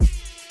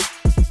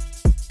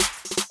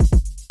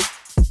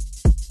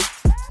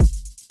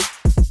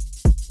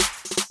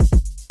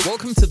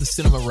Welcome to the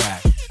Cinema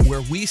Rag,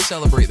 where we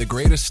celebrate the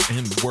greatest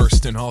and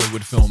worst in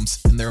Hollywood films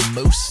and their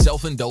most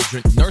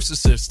self-indulgent,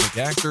 narcissistic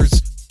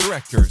actors,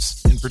 directors,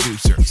 and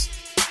producers.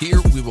 Here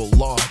we will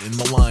laud and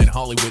malign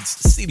Hollywood's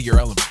seedier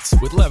elements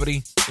with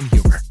levity and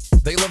humor.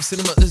 They love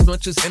cinema as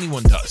much as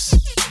anyone does,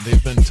 and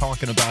they've been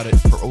talking about it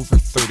for over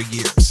 30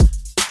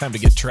 years. Time to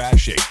get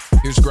trashy.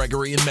 Here's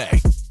Gregory and May.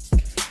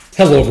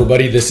 Hello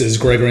everybody, this is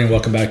Gregory and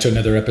welcome back to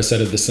another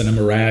episode of the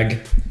Cinema Rag.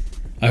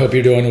 I hope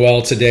you're doing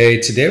well today.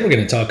 Today we're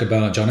going to talk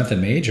about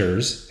Jonathan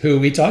Majors, who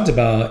we talked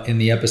about in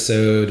the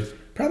episode,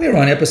 probably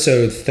around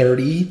episode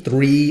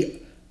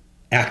 33,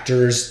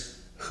 actors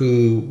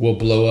who will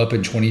blow up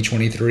in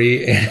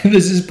 2023. And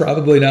this is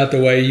probably not the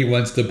way he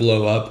wants to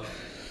blow up,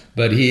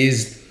 but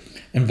he's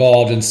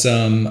involved in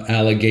some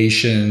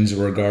allegations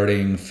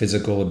regarding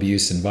physical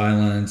abuse and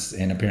violence.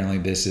 And apparently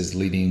this is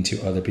leading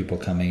to other people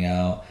coming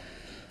out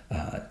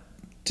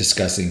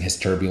discussing his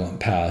turbulent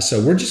past. So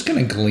we're just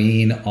going to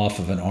glean off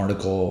of an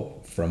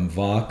article from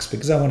Vox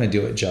because I want to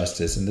do it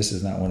justice. And this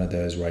is not one of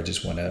those where I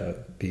just want to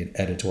be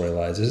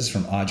editorialized. This is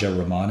from Aja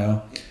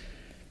Romano.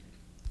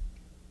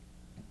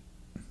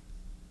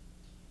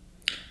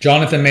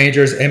 Jonathan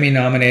Majors,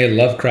 Emmy-nominated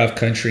Lovecraft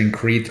Country and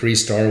Creed 3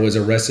 star, was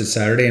arrested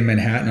Saturday in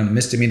Manhattan on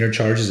misdemeanor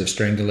charges of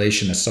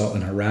strangulation, assault,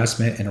 and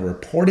harassment and a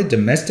reported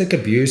domestic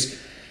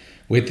abuse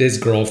with his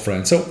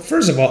girlfriend. So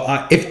first of all,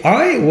 if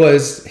I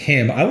was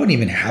him, I wouldn't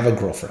even have a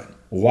girlfriend.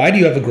 Why do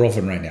you have a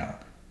girlfriend right now?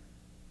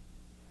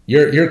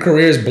 Your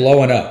career is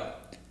blowing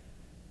up.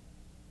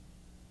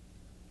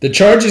 The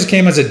charges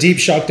came as a deep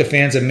shock to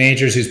fans of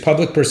Majors, whose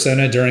public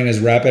persona during his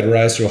rapid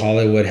rise through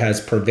Hollywood has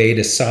pervaded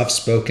a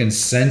soft-spoken,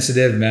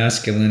 sensitive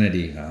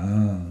masculinity.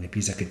 Oh, maybe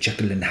he's like a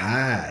Jekyll and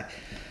Hyde.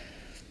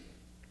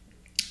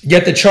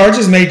 Yet the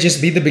charges may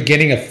just be the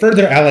beginning of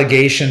further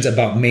allegations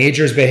about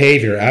Majors'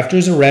 behavior. After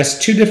his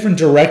arrest, two different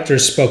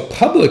directors spoke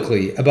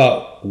publicly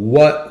about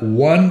what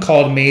one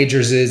called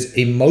Majors'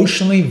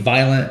 emotionally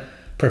violent,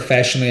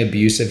 professionally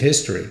abusive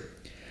history.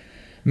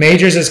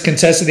 Majors has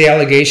contested the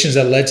allegations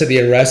that led to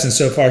the arrest, and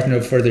so far no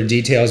further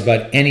details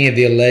about any of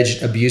the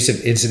alleged abusive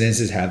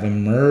incidences have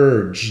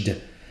emerged.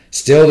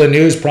 Still, the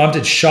news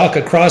prompted shock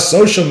across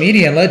social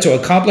media and led to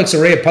a complex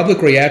array of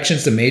public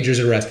reactions to Majors'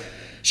 arrest.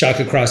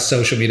 Shock across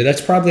social media. That's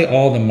probably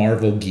all the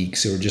Marvel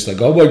geeks who are just like,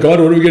 oh my God,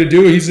 what are we going to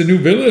do? He's the new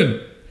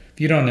villain. If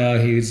you don't know,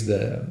 he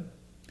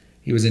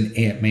was in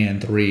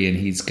Ant-Man 3, and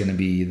he's going to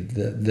be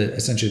the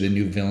essentially the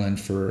new villain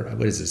for,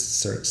 what is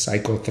this,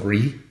 Cycle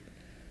 3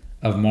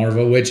 of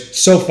Marvel, which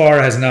so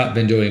far has not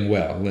been doing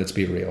well. Let's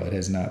be real. It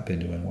has not been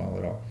doing well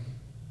at all.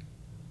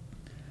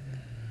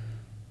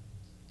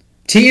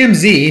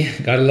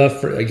 TMZ, gotta love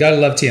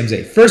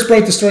TMZ. First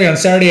broke the story on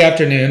Saturday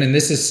afternoon, and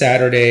this is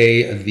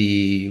Saturday,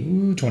 the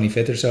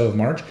 25th or so of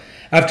March,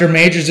 after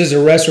Majors'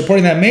 arrest,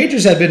 reporting that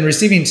Majors had been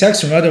receiving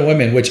texts from other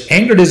women, which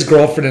angered his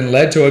girlfriend and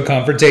led to a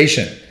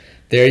confrontation.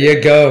 There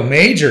you go.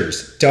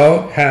 Majors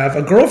don't have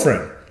a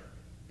girlfriend.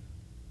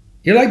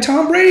 You're like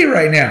Tom Brady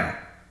right now.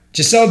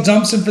 Giselle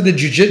dumps him for the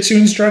jiu-jitsu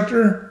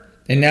instructor,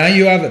 and now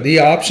you have the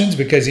options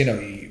because, you know,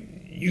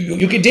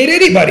 you could date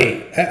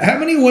anybody. How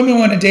many women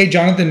want to date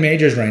Jonathan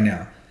Majors right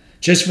now?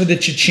 Just for the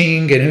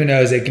cha-ching, and who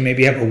knows, they can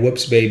maybe have a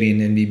whoops baby and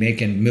then be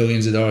making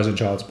millions of dollars in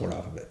child support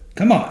off of it.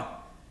 Come on.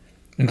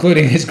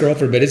 Including his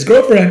girlfriend. But his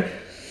girlfriend,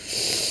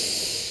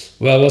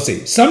 well, we'll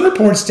see. Some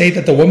reports state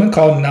that the woman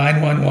called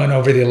 911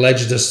 over the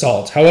alleged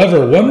assault.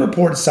 However, one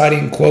report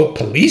citing, quote,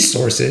 police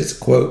sources,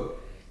 quote,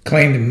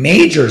 claimed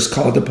Majors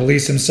called the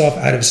police himself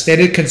out of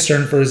stated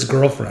concern for his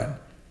girlfriend.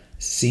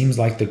 Seems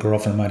like the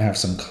girlfriend might have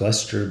some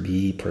cluster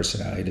B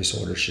personality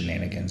disorder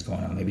shenanigans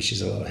going on. Maybe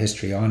she's a little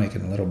histrionic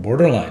and a little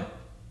borderline.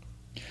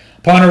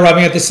 Upon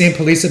arriving at the scene,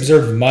 police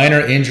observed minor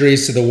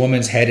injuries to the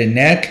woman's head and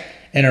neck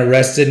and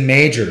arrested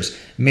Majors.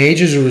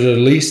 Majors was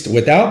released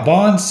without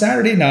bond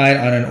Saturday night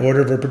on an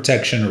order of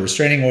protection, a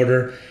restraining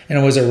order, and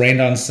it was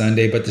arraigned on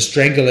Sunday, but the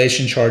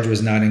strangulation charge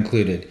was not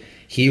included.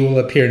 He will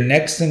appear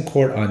next in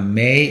court on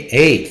May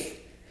 8th.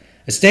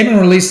 A statement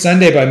released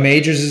Sunday by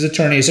Majors'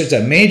 attorney asserts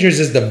that Majors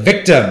is the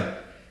victim,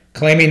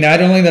 claiming not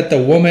only that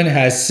the woman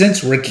has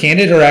since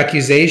recanted her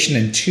accusation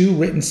in two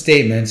written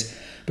statements,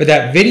 but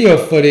that video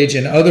footage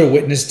and other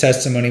witness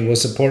testimony will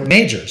support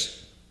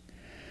Majors.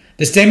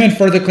 The statement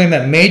further claimed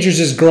that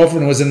Majors'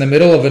 girlfriend was in the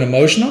middle of an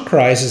emotional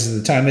crisis at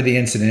the time of the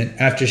incident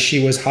after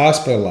she was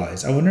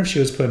hospitalized. I wonder if she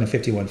was put in a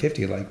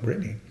 5150 like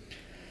Brittany.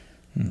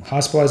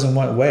 Hospitalized in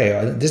what way?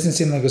 It doesn't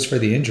seem like it was for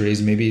the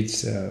injuries. Maybe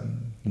it's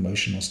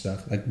emotional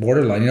stuff, like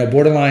borderline. You know,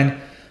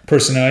 borderline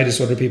personality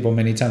disorder people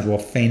many times will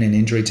feign an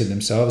injury to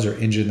themselves or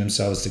injure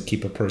themselves to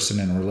keep a person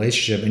in a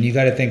relationship. And you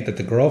got to think that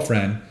the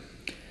girlfriend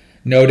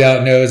no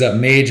doubt knows that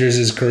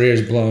Majors' career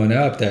is blowing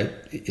up, that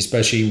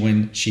especially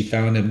when she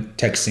found him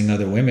texting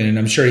other women. And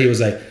I'm sure he was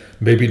like,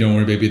 baby, don't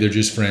worry, baby, they're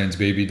just friends,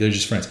 baby, they're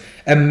just friends.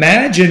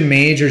 Imagine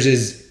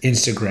Majors'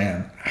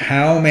 Instagram,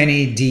 how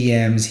many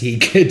DMs he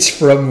gets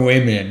from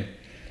women.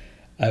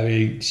 I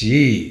mean,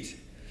 geez.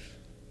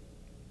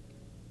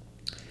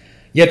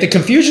 Yet the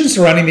confusion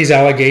surrounding these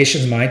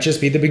allegations might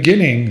just be the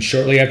beginning.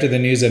 Shortly after the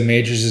news of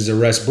Majors'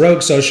 arrest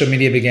broke, social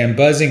media began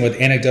buzzing with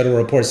anecdotal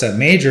reports that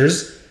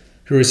Majors,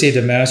 who received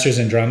a master's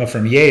in drama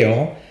from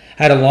Yale,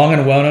 had a long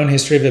and well-known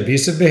history of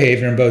abusive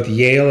behavior in both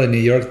Yale and New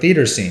York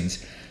theater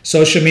scenes.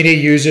 Social media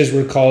users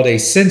recalled a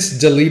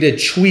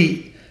since-deleted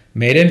tweet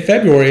made in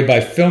February by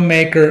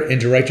filmmaker and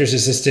director's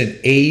assistant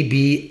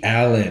A.B.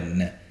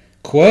 Allen.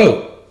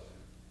 Quote,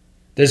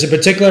 "There's a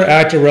particular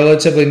actor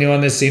relatively new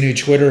on the scene who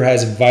Twitter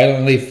has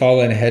violently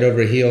fallen head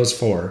over heels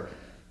for,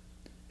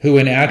 who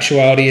in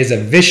actuality is a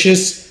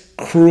vicious,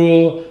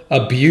 cruel,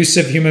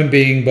 abusive human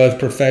being both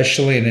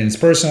professionally and in his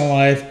personal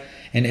life,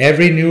 and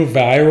every new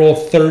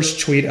viral thirst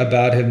tweet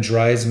about him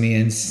drives me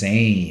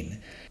insane."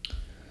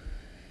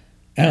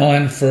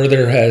 Allen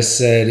further has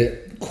said,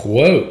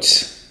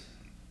 quote,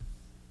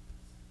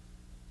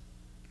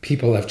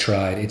 "People have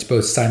tried. It's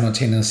both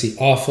simultaneously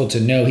awful to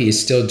know he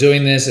is still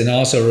doing this and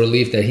also a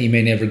relief that he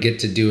may never get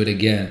to do it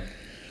again."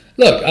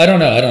 Look, I don't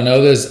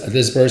know.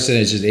 This person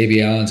is just A.B.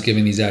 Allen's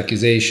giving these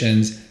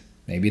accusations.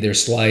 Maybe they're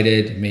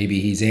slighted. Maybe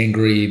he's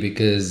angry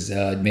because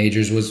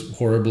Majors was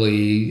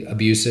horribly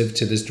abusive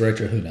to this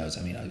director. Who knows?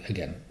 I mean,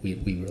 again, we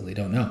really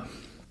don't know.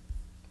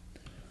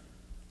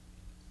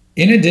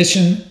 In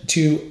addition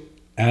to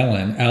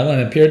Allen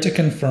appeared to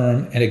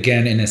confirm, and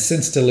again in a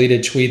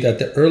since-deleted tweet, that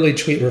the early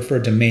tweet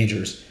referred to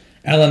Majors.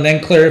 Allen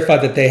then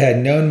clarified that they had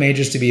known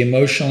Majors to be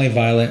emotionally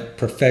violent,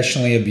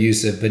 professionally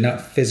abusive, but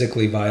not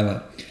physically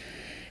violent.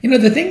 You know,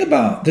 the thing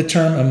about the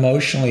term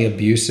emotionally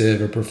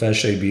abusive or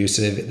professionally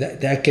abusive,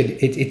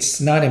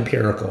 it's not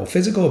empirical.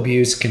 Physical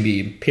abuse can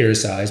be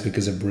empiricized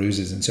because of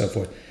bruises and so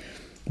forth.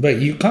 But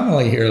you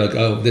commonly hear like,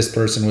 oh, this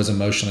person was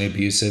emotionally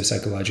abusive,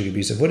 psychologically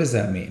abusive. What does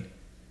that mean?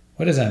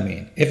 What does that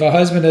mean? If a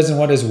husband doesn't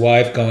want his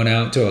wife going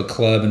out to a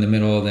club in the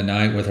middle of the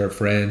night with her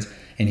friends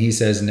and he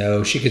says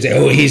no, she could say,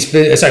 oh, he's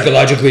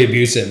psychologically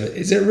abusive.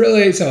 Is it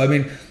really? So, I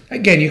mean,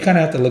 again, you kind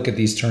of have to look at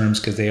these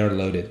terms because they are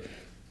loaded.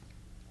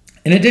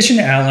 In addition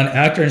to Allen,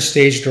 actor and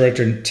stage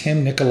director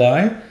Tim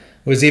Nicolai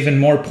was even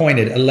more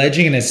pointed,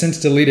 alleging in a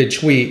since-deleted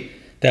tweet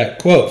that,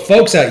 quote,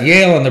 "Folks at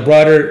Yale and the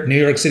broader New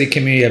York City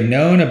community have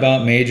known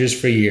about Majors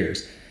for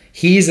years.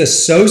 He's a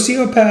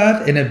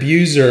sociopath and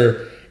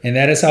abuser, and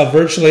that is how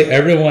virtually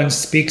everyone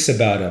speaks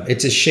about him.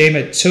 It's a shame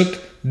it took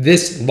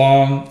this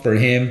long for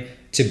him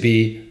to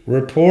be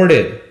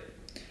reported."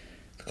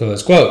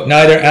 Close quote.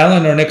 Neither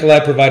Allen nor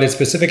Nicolai provided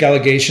specific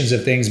allegations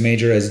of things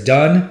Major has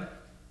done.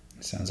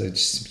 Sounds like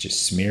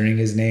just smearing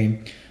his name.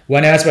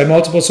 When asked by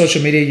multiple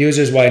social media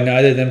users why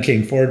neither of them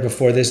came forward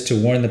before this to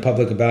warn the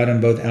public about him,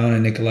 both Allen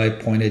and Nicolai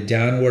pointed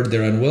downward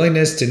their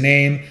unwillingness to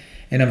name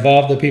and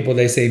involve the people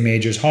they say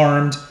Majors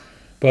harmed.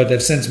 Both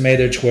have since made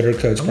their Twitter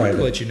codes private. I want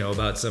to let you know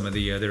about some of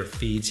the other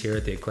feeds here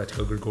at the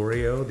Eclectico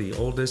Gregorio. The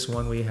oldest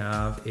one we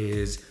have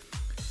is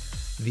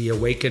The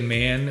Awakened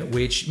Man,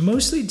 which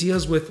mostly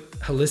deals with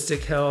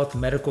holistic health,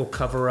 medical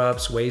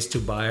cover-ups, ways to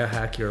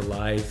biohack your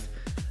life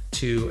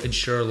to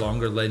ensure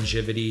longer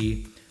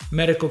longevity,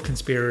 medical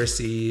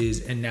conspiracies,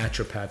 and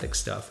naturopathic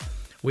stuff.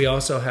 We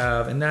also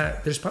have, and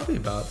that there's probably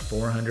about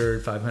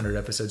 400, 500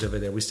 episodes over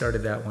there. We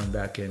started that one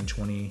back in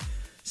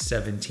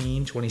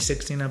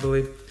 2016, I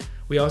believe.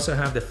 We also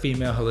have the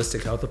Female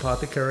Holistic Health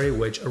Apothecary,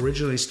 which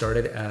originally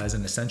started as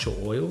an essential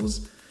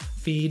oils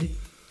feed.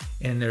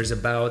 And there's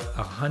about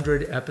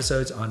 100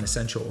 episodes on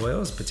essential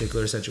oils,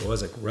 particular essential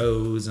oils like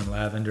rose and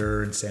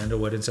lavender and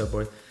sandalwood and so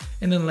forth.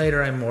 And then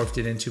later I morphed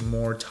it into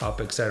more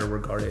topics that are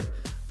regarded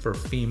for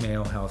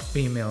female health,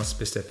 female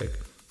specific.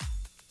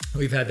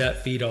 We've had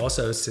that feed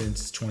also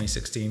since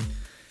 2016.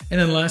 And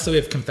then lastly, we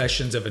have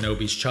Confessions of an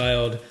Obese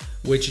Child,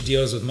 which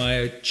deals with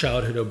my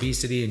childhood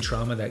obesity and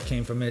trauma that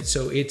came from it.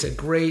 So it's a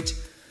great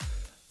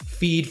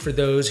feed for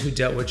those who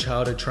dealt with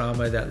childhood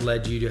trauma that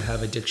led you to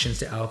have addictions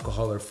to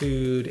alcohol or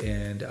food.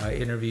 And I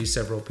interviewed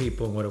several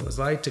people on what it was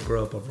like to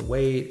grow up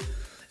overweight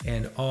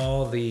and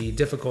all the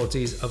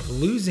difficulties of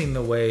losing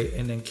the weight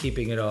and then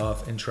keeping it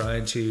off and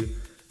trying to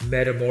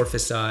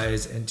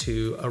metamorphosize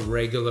into a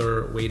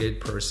regular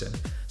weighted person.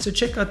 So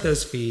check out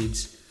those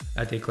feeds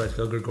at the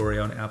Eclectico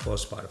Gregorio on Apple or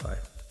Spotify.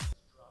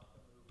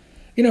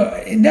 You know,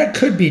 and that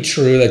could be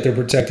true, like they're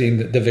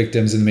protecting the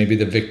victims and maybe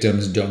the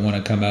victims don't want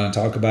to come out and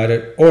talk about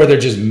it, or they're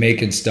just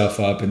making stuff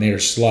up and they're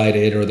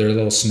slighted, or they're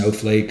little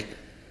snowflake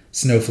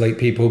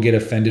people who get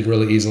offended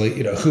really easily.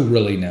 You know, who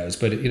really knows?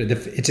 But you know,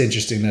 it's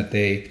interesting that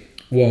they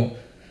won't.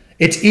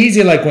 It's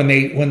easy, like when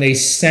they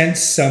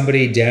sense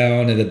somebody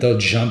down and that they'll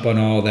jump on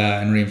all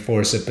that and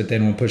reinforce it, but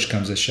then when push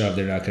comes to shove,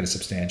 they're not going to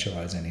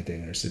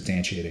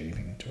substantiate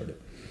anything toward it.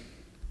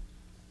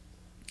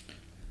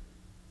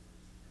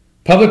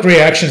 Public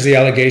reactions to the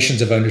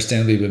allegations have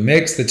understandably been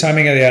mixed. The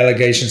timing of the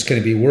allegations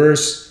couldn't be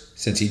worse,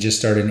 since he just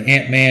started in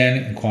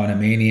Ant-Man and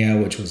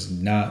Quantumania, which was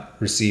not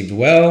received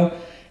well,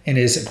 and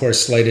is, of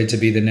course, slated to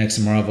be the next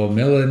Marvel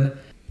villain.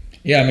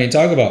 Yeah, I mean,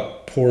 talk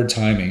about poor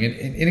timing.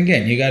 And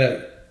again, you got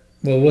to...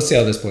 Well, we'll see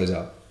how this plays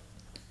out.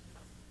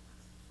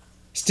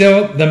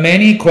 Still, the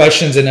many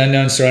questions and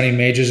unknowns surrounding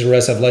Major's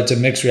arrest have led to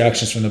mixed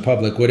reactions from the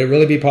public. Would it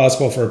really be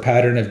possible for a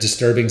pattern of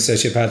disturbing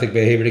sociopathic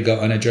behavior to go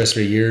unaddressed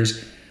for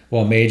years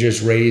while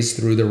Majors raised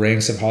through the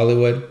ranks of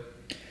Hollywood?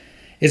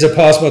 Is it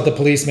possible that the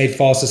police made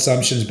false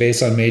assumptions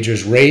based on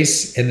Majors'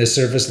 race and the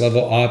surface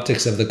level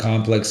optics of the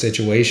complex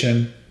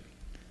situation?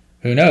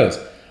 Who knows?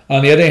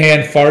 On the other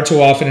hand, far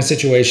too often in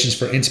situations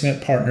for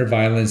intimate partner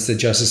violence, the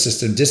justice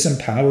system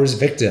disempowers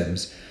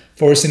victims,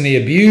 forcing the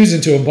abused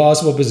into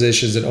impossible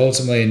positions that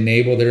ultimately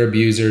enable their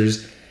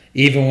abusers,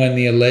 even when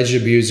the alleged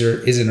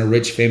abuser isn't a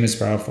rich, famous,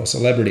 powerful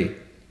celebrity.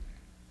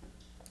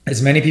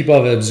 As many people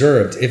have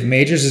observed, if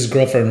Majors'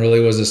 girlfriend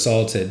really was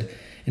assaulted,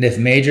 and if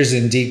Majors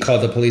indeed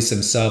called the police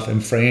himself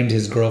and framed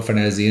his girlfriend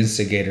as the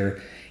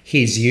instigator,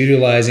 he's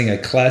utilizing a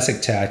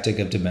classic tactic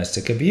of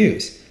domestic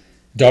abuse.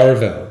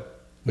 DARVO,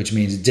 which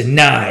means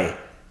deny,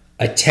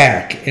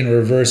 attack, and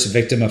reverse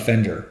victim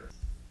offender.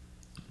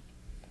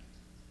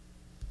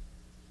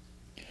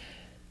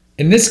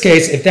 In this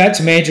case, if that's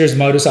Majors'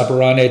 modus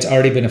operandi, it's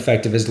already been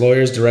effective. His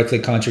lawyers directly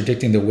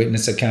contradicting the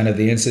witness account of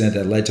the incident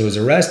that led to his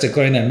arrest,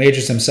 declaring that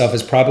Majors himself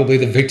is probably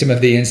the victim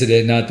of the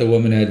incident, not the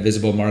woman who had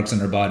visible marks on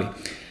her body.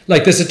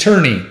 Like this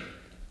attorney,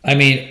 I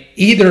mean,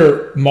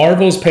 either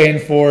Marvel's paying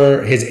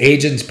for it, his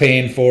agent's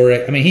paying for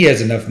it. I mean, he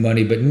has enough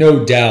money, but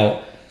no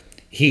doubt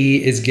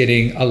he is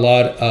getting a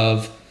lot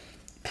of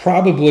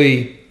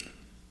probably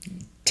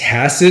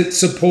tacit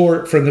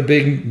support from the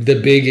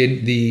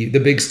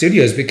big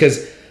studios,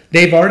 because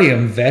they've already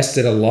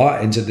invested a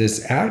lot into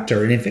this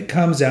actor. And if it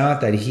comes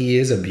out that he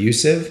is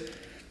abusive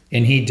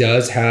and he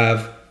does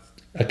have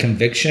a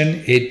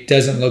conviction, it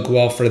doesn't look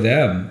well for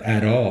them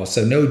at all.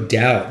 So no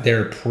doubt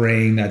they're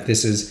praying that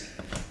this is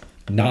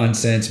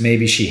nonsense.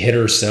 Maybe she hit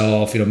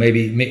herself,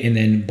 maybe, and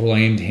then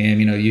blamed him.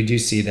 You do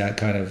see that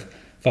kind of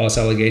false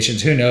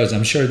allegations. Who knows?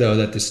 I'm sure, though,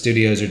 that the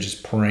studios are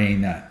just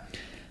praying that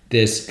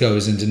this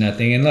goes into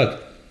nothing. And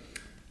look,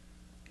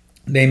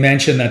 they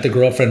mentioned that the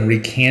girlfriend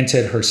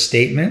recanted her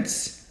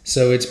statements.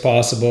 So it's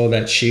possible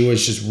that she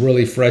was just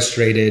really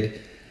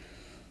frustrated.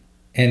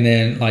 And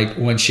then, like,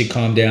 when she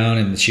calmed down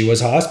and she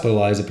was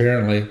hospitalized,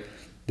 apparently,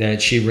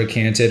 that she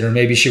recanted, or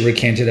maybe she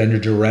recanted under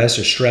duress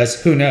or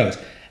stress. Who knows?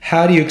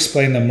 How do you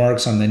explain the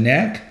marks on the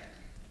neck?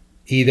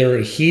 Either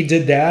he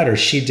did that or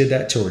she did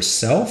that to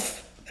herself.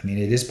 I mean,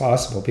 it is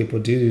possible. People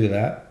do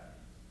that.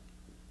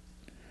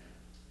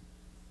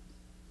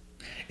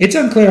 It's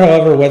unclear,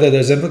 however, whether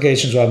those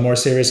implications will have more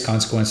serious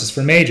consequences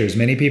for Majors.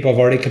 Many people have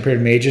already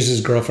compared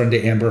Majors' girlfriend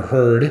to Amber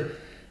Heard,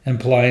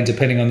 implying,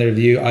 depending on their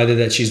view, either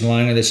that she's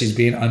lying or that she's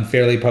being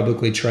unfairly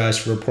publicly trashed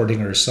for reporting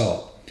her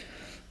assault.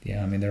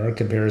 Yeah, I mean, there are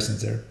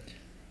comparisons there.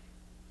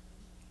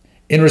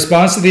 In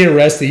response to the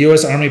arrest, the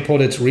U.S. Army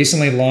pulled its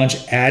recently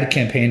launched ad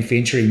campaign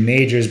featuring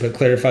Majors, but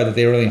clarified that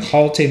they were only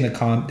halting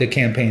the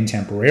campaign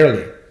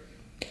temporarily.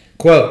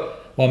 Quote,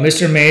 "While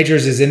Mr.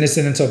 Majors is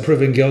innocent until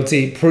proven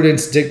guilty,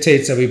 prudence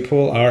dictates that we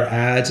pull our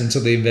ads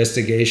until the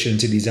investigation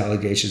into these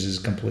allegations is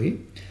complete."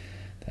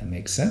 That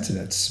makes sense, and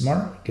that's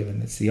smart,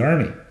 given it's the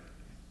Army.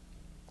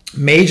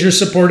 Major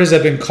supporters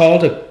have been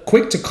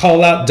quick to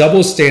call out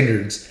double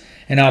standards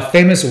and how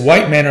famous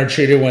white men are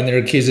treated when they're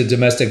accused of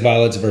domestic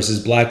violence versus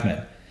black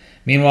men.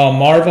 Meanwhile,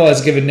 Marvel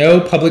has given no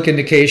public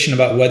indication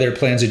about whether it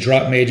plans to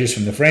drop Majors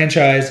from the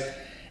franchise.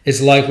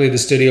 It's likely the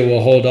studio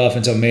will hold off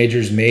until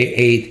Majors' May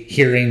 8th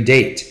hearing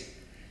date.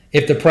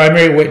 If the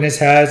primary witness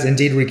has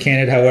indeed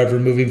recanted, however,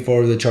 moving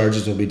forward, the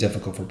charges will be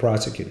difficult for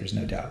prosecutors,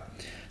 no doubt.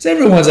 So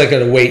everyone's got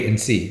to wait and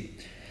see.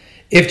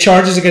 If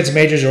charges against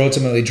Majors are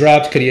ultimately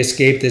dropped, could he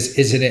escape this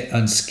incident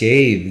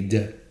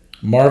unscathed?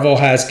 Marvel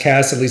has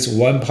cast at least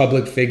one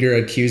public figure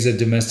accused of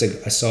domestic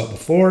assault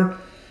before.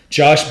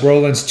 Josh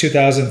Brolin's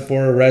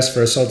 2004 arrest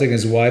for assaulting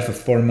his wife of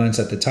 4 months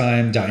at the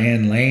time,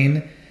 Diane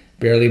Lane,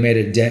 barely made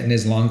a dent in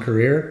his long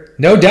career.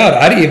 No doubt,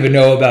 I didn't even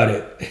know about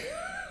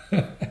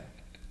it.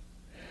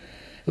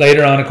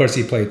 Later on, of course,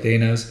 he played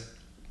Thanos.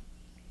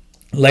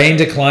 Lane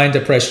declined to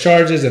press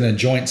charges, and a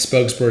joint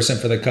spokesperson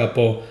for the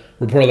couple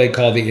reportedly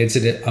called the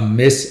incident a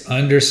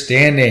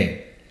misunderstanding.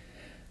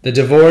 They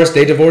divorced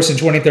in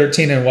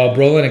 2013, and while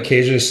Brolin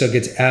occasionally still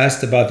gets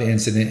asked about the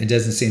incident, it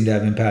doesn't seem to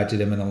have impacted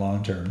him in the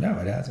long term. No,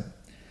 it hasn't.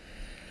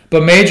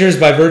 But Majors,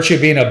 by virtue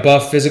of being a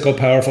buff, physical,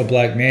 powerful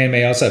black man,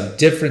 may also have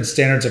different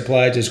standards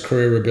applied to his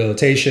career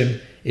rehabilitation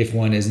if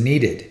one is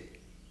needed.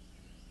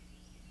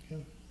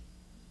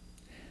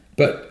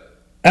 But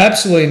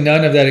absolutely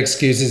none of that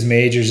excuses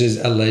Majors'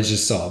 alleged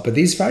assault. But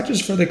these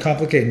factors further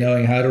complicate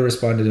knowing how to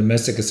respond to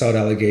domestic assault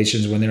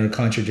allegations when there are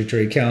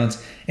contradictory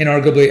accounts, and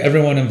arguably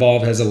everyone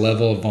involved has a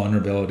level of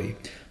vulnerability.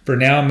 For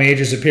now,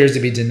 Majors appears to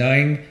be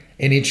denying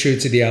any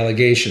truth to the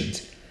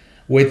allegations.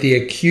 With the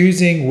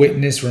accusing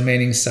witness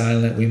remaining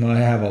silent, we might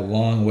have a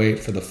long wait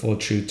for the full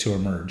truth to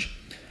emerge.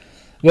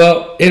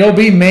 Well, it'll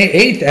be May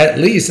 8th at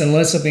least,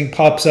 unless something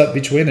pops up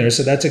between there.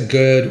 So that's a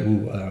good,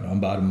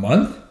 about a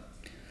month.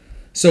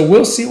 So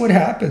we'll see what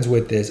happens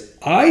with this.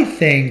 I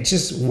think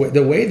just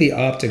the way the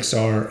optics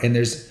are, and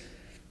there's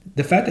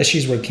the fact that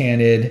she's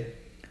recanted,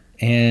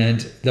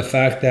 and the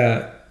fact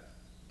that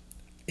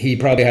he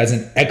probably has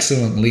an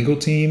excellent legal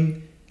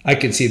team, I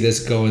could see this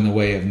go in the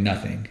way of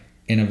nothing.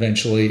 And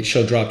eventually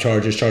she'll drop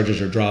charges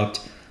are dropped,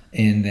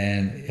 and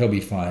then he'll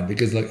be fine.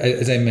 Because, like,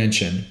 as I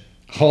mentioned,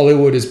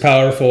 Hollywood is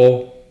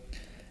powerful.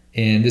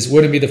 And this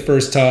wouldn't be the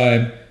first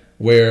time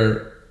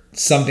where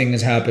something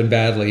has happened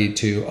badly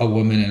to a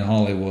woman in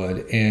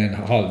Hollywood, and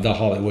the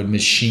Hollywood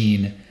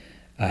machine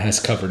has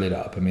covered it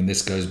up. I mean,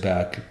 this goes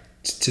back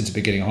since the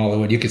beginning of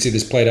Hollywood. You can see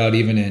this played out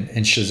even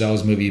in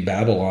Chazelle's movie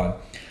Babylon.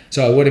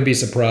 So I wouldn't be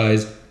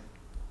surprised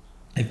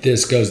if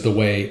this goes the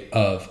way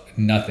of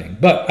nothing.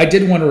 But I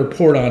did want to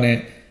report on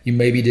it. You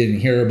maybe didn't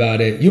hear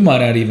about it. You might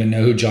not even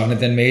know who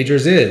Jonathan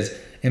Majors is.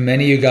 And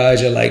many of you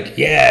guys are like,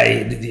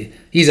 yeah,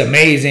 he's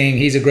amazing.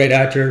 He's a great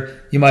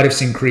actor. You might have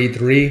seen Creed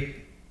 3.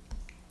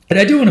 And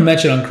I do want to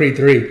mention on Creed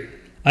 3,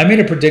 I made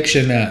a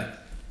prediction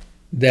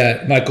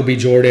that Michael B.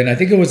 Jordan, I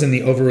think it was in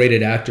the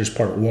Overrated Actors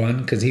Part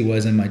 1, because he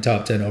was in my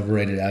top 10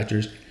 overrated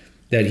actors,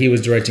 that he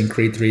was directing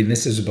Creed 3. And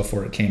this is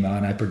before it came out.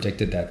 And I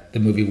predicted that the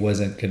movie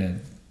wasn't going to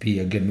be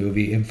a good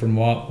movie. And from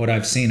what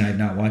I've seen, I've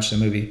not watched the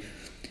movie.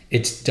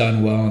 It's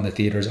done well in the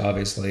theaters,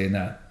 obviously, and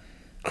that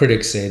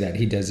critics say that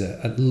he does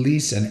at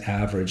least an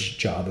average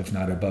job, if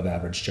not above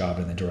average job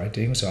in the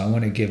directing. So I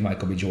want to give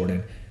Michael B.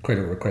 Jordan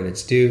credit where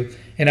credit's due.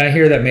 And I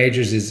hear that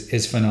Majors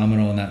is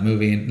phenomenal in that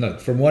movie. And look,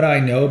 from what I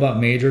know about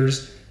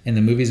Majors in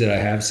the movies that I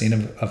have seen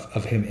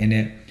of him in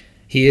it,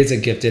 he is a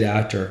gifted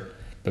actor.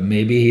 But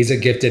maybe he's a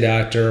gifted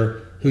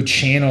actor who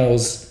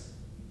channels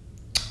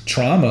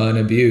trauma and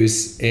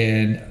abuse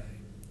and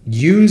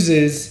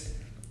uses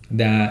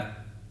that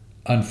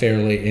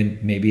unfairly,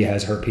 and maybe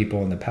has hurt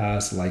people in the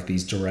past, like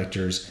these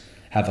directors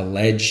have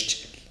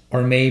alleged,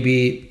 or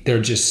maybe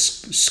they're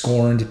just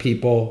scorned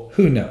people.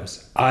 Who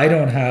knows? I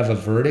don't have a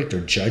verdict or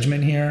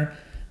judgment here,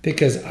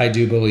 because I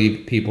do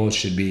believe people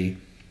should be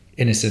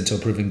innocent until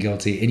proven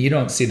guilty. And you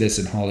don't see this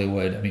in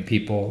Hollywood. I mean,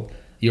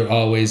 you're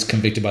always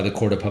convicted by the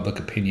court of public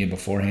opinion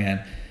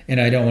beforehand,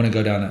 and I don't want to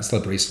go down that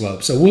slippery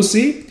slope. So we'll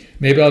see.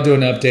 Maybe I'll do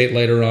an update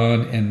later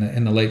on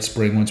in the late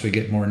spring once we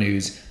get more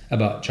news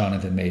about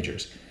Jonathan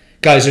Majors.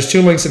 Guys, there's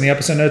 2 links in the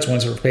episode notes.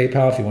 One's for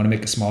PayPal if you want to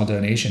make a small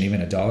donation,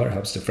 even $1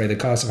 helps defray the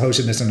cost of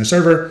hosting this on the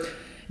server.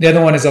 The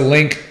other one is a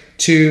link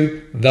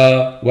to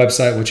the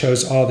website, which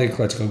hosts all the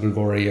Eclectico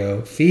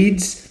Gregorio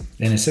feeds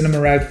and the Cinema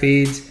Rag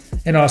feeds.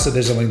 And also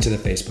there's a link to the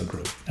Facebook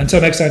group.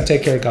 Until next time,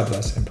 take care, God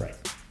bless, and pray.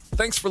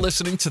 Thanks for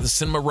listening to the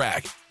Cinema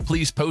Rag.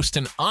 Please post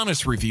an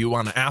honest review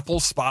on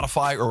Apple,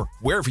 Spotify, or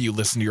wherever you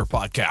listen to your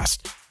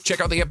podcast. Check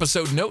out the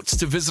episode notes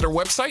to visit our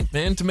website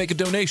and to make a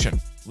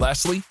donation.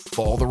 Lastly,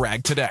 follow the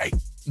rag today.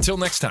 Until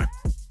next time.